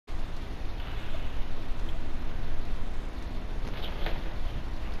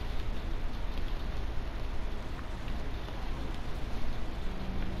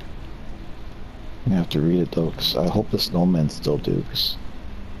have to read it though, because I hope the snowmen still do, because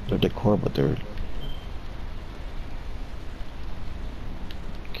they're decor, but they're...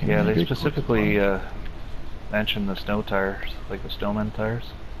 Yeah, they specifically mention the snow tires, like the snowman tires.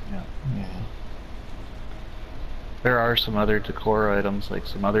 Yeah. Yeah. There are some other decor items, like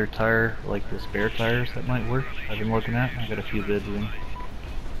some other tire, like the spare tires that might work. I've been looking at. I got a few bids in.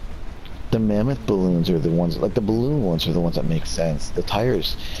 The mammoth balloons are the ones, like the balloon ones are the ones that make sense. The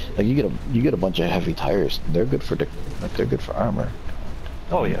tires, like you get a bunch of heavy tires. They're good for like they're good for armor.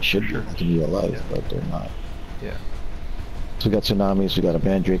 Oh yeah, should sure. Be in ELI2, yeah. But they're not. Yeah. So we got tsunamis. We got a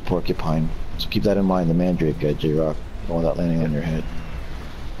mandrake porcupine. So keep that in mind. The mandrake, J-Rock, the one that landing on your head.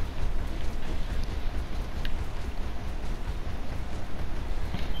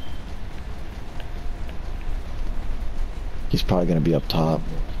 He's probably gonna be up top.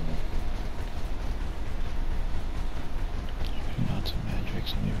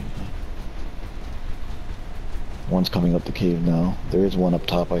 One's coming up the cave now. There is one up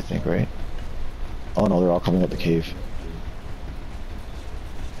top, I think, right? Oh no, they're all coming up the cave.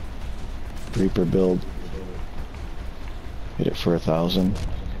 Reaper build. Hit it for 1,000.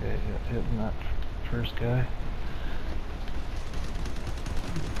 Okay, hitting that first guy.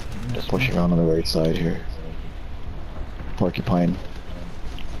 They're pushing on the right side here. Porcupine.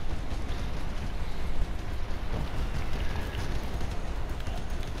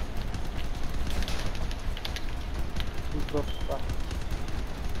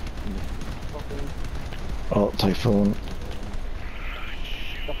 Oh, Typhoon.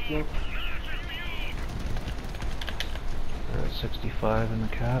 We're at 65 in the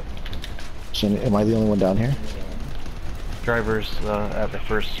cat. So, am I the only one down here? Driver's at the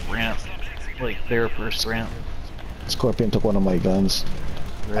first ramp. Like their first ramp. Scorpion took one of my guns.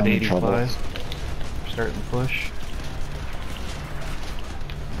 We're at 85. We're starting to push.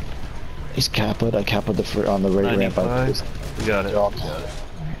 He's capped. I capped on the right 95. ramp. We got it.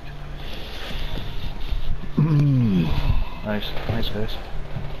 Nice, nice guys.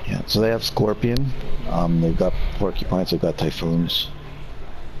 Yeah, so they have Scorpion. They've got porcupines. They've got typhoons.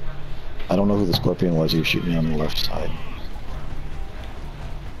 I don't know who the Scorpion was. He was shooting me on the left side.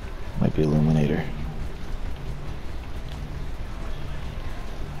 Might be Illuminator.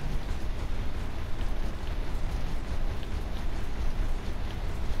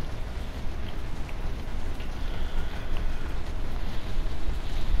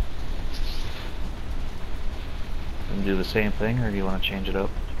 Do the same thing, or do you want to change it up?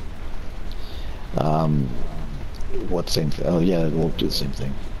 What same thing? Oh yeah, we'll do the same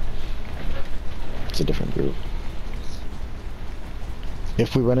thing. It's a different group.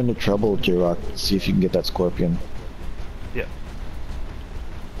 If we run into trouble, J-Rock, see if you can get that Scorpion. Yeah.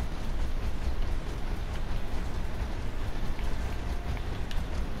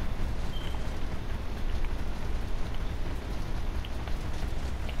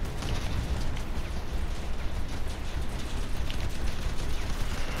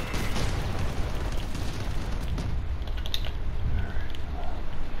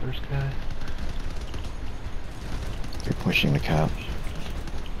 First guy. They're pushing the cap.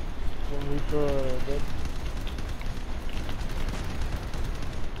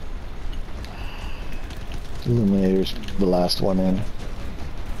 Illuminator's the last one in.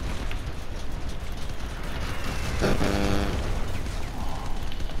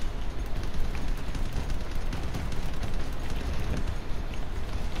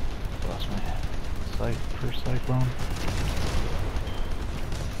 Lost my first cyclone.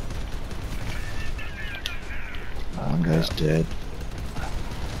 One guy's dead.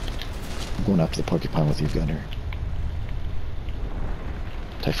 I'm going after the porcupine with you, Gunner.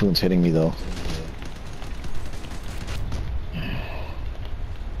 Typhoon's hitting me though.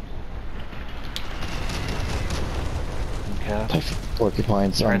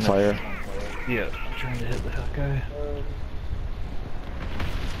 Porcupine's on fire. Yeah, I'm trying to hit that guy.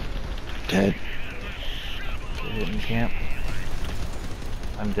 Dead. Hitting camp.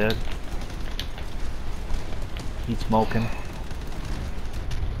 I'm dead. He's smoking.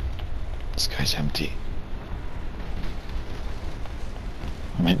 This guy's empty.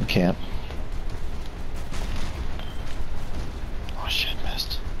 I'm hitting camp. Oh shit,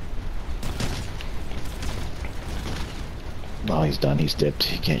 missed. Oh, he's done. He's dipped.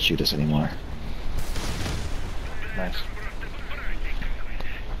 He can't shoot us anymore. Nice.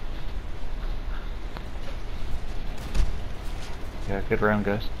 Yeah, good round,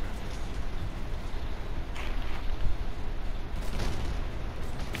 guys.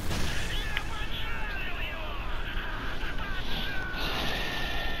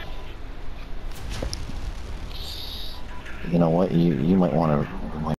 You know what? You might want to